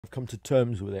I've come to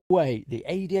terms with it. Wait, the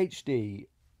ADHD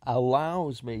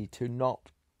allows me to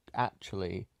not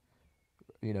actually,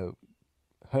 you know,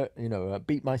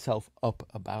 beat myself up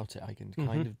about it. I can Hmm.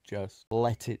 kind of just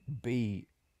let it be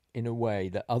in a way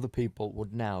that other people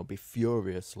would now be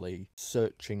furiously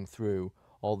searching through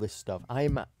all this stuff.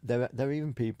 There are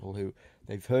even people who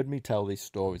they've heard me tell these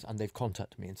stories and they've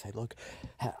contacted me and said, "Look,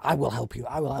 I will help you.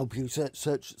 I will help you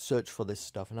search for this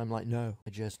stuff." And I'm like, "No,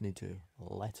 I just need to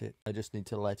let it. I just need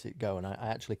to let it go." And I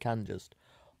actually can just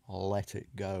let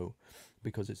it go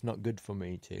because it's not good for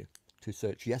me to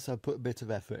search. Yes, I've put a bit of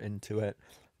effort into it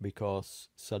because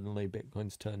suddenly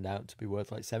Bitcoin's turned out to be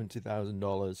worth like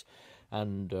 $70,000,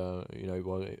 and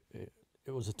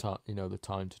it was a time, the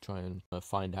time to try and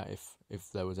find out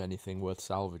if there was anything worth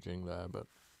salvaging there. But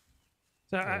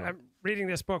So uh, I'm reading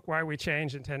this book, Why We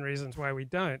Change and 10 Reasons Why We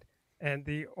Don't. And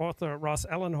the author, Ross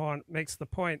Ellenhorn, makes the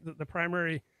point that the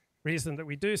primary reason that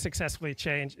we do successfully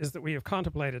change is that we have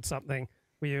contemplated something.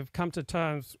 We have come to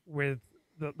terms with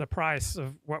the price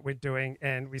of what we're doing,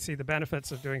 and we see the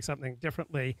benefits of doing something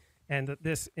differently. And that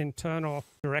this internal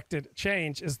directed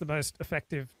change is the most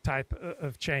effective type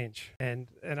of change. And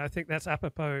I think that's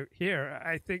apropos here.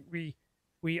 I think we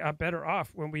are better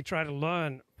off when we try to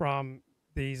learn from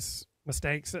these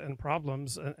mistakes and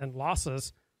problems and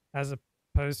losses as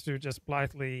opposed to just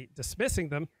blithely dismissing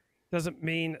them. Doesn't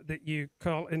mean that you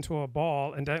curl into a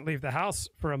ball and don't leave the house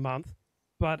for a month,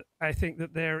 but I think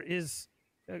that there is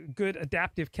a good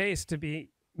adaptive case to be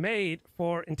made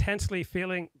for intensely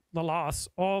feeling the loss,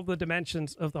 all the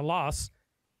dimensions of the loss,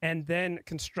 and then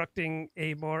constructing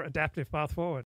a more adaptive path forward.